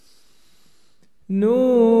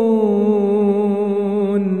نون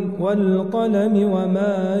والقلم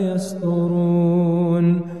وما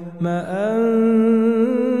يسطرون ما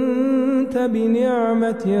أنت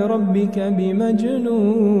بنعمة ربك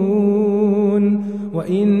بمجنون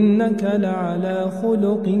وإنك لعلى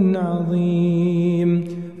خلق عظيم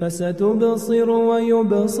فستبصر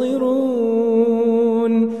ويبصرون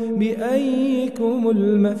بأيكم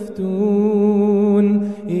المفتون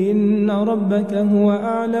إن ربك هو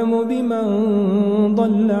أعلم بمن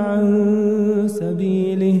ضل عن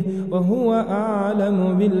سبيله وهو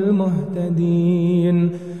أعلم بالمهتدين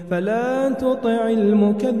فلا تطع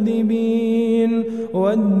المكذبين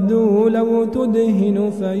ودوا لو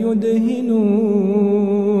تدهن فيدهنون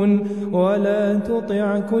ولا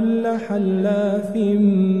تطع كل حلاف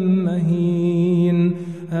مهين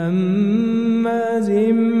هماز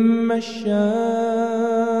مشاء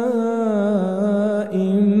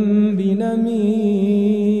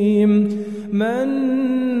بنميم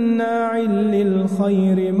مناع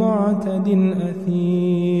للخير معتد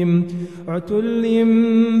أثيم عتل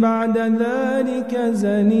بعد ذلك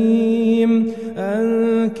زنيم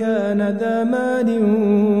أن كان ذا مال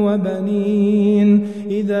وبنين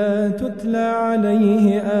إذا تتلى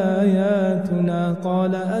عليه آياتنا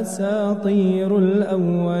قال أساطير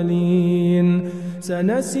الأولين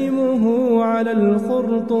سنسمه على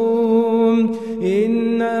الخرطوم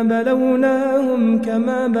إنا بلوناهم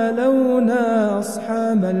كما بلونا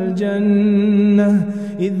أصحاب الجنة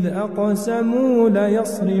إذ أقسموا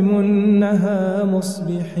ليصرمنها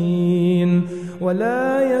مصبحين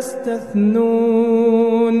ولا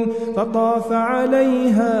يستثنون فطاف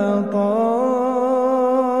عليها طائف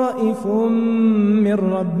من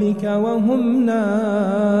ربك وهم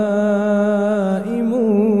نائمون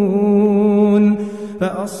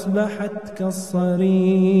فأصبحت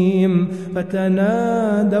كالصريم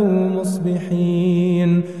فتنادوا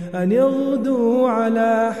مصبحين أن اغدوا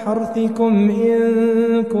على حرثكم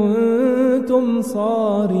إن كنتم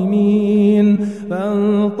صارمين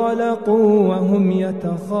فانطلقوا وهم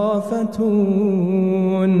يتخافتون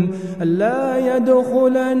ألا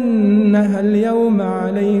يدخلنها اليوم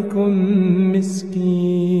عليكم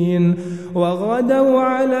مسكين وغدوا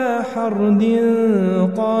على حرد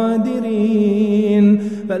قادرين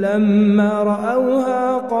فلما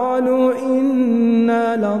رأوها قالوا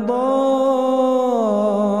إنا لضالون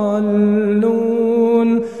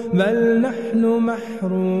بل نحن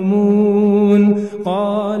محرومون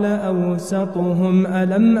قال أوسطهم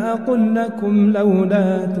ألم أقل لكم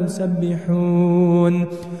لولا تسبحون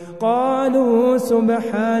قالوا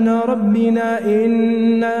سبحان ربنا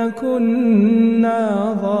إنا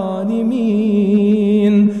كنا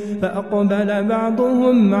ظالمين فأقبل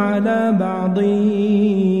بعضهم على بعض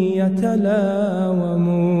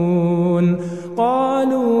يتلاومون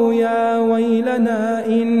قالوا يا ويلنا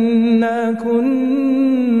إنا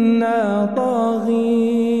كنا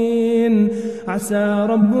طاغين عسى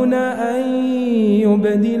ربنا أن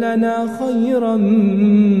يبدلنا خيرا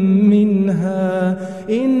منها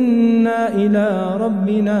إنا إلى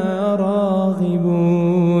ربنا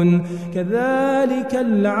راغبون كذلك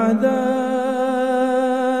العذاب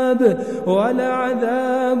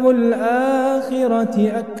ولعذاب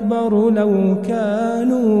الآخرة أكبر لو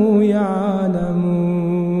كانوا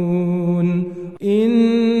يعلمون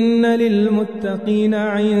إن للمتقين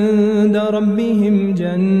عند ربهم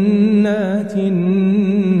جنات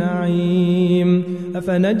النعيم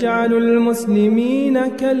أفنجعل المسلمين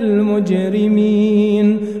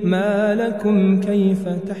كالمجرمين ما لكم كيف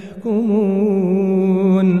تحكمون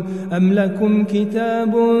أم لكم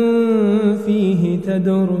كتاب فيه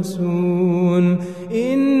تدرسون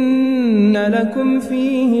إن لكم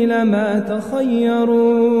فيه لما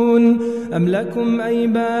تخيرون أم لكم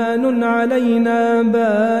أيمان علينا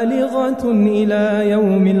بالغة إلى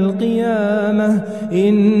يوم القيامة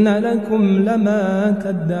إن لكم لما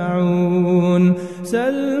تدعون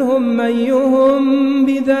سلهم أيهم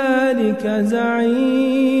بذلك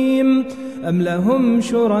زعيم أم لهم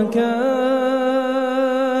شركاء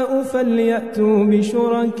فليأتوا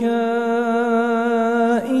بشركائهم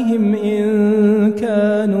إن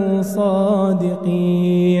كانوا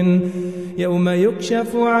صادقين يوم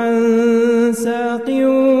يكشف عن ساق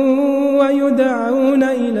ويدعون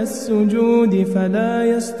إلى السجود فلا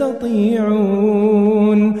يستطيعون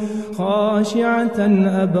خاشعة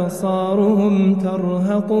أبصارهم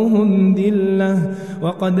ترهقهم ذلة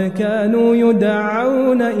وقد كانوا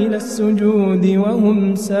يدعون إلى السجود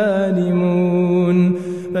وهم سالمون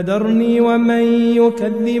فذرني ومن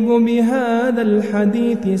يكذب بهذا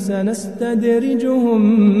الحديث سنستدرجهم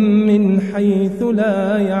من حيث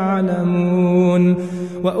لا يعلمون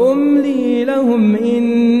وأملي لهم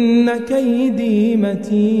إن كيدي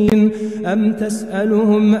متين أم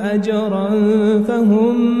تسألهم أجرا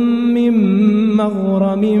فهم من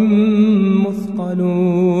مغرم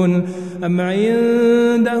مثقلون أم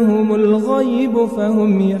عندهم الغيب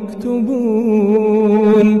فهم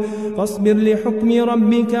يكتبون فاصبر لحكم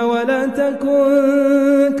ربك ولا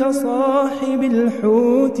تكن كصاحب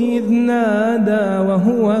الحوت إذ نادى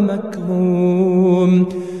وهو مكظوم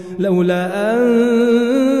لولا أن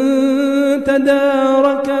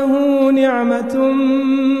تداركه نعمة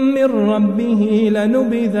من ربه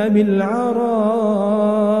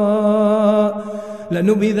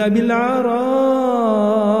لنبذ بالعراء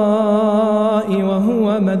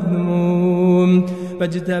وهو مذموم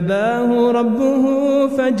فاجتباه ربه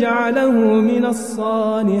فجعله من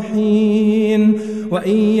الصالحين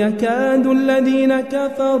وإن يكاد الذين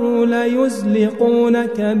كفروا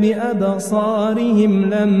ليزلقونك بأبصارهم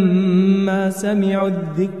لما سمعوا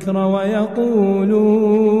الذكر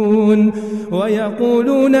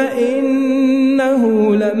ويقولون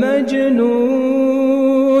إنه لمجنون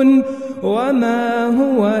وما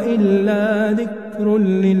هو إلا ذكر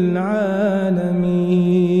للعالمين.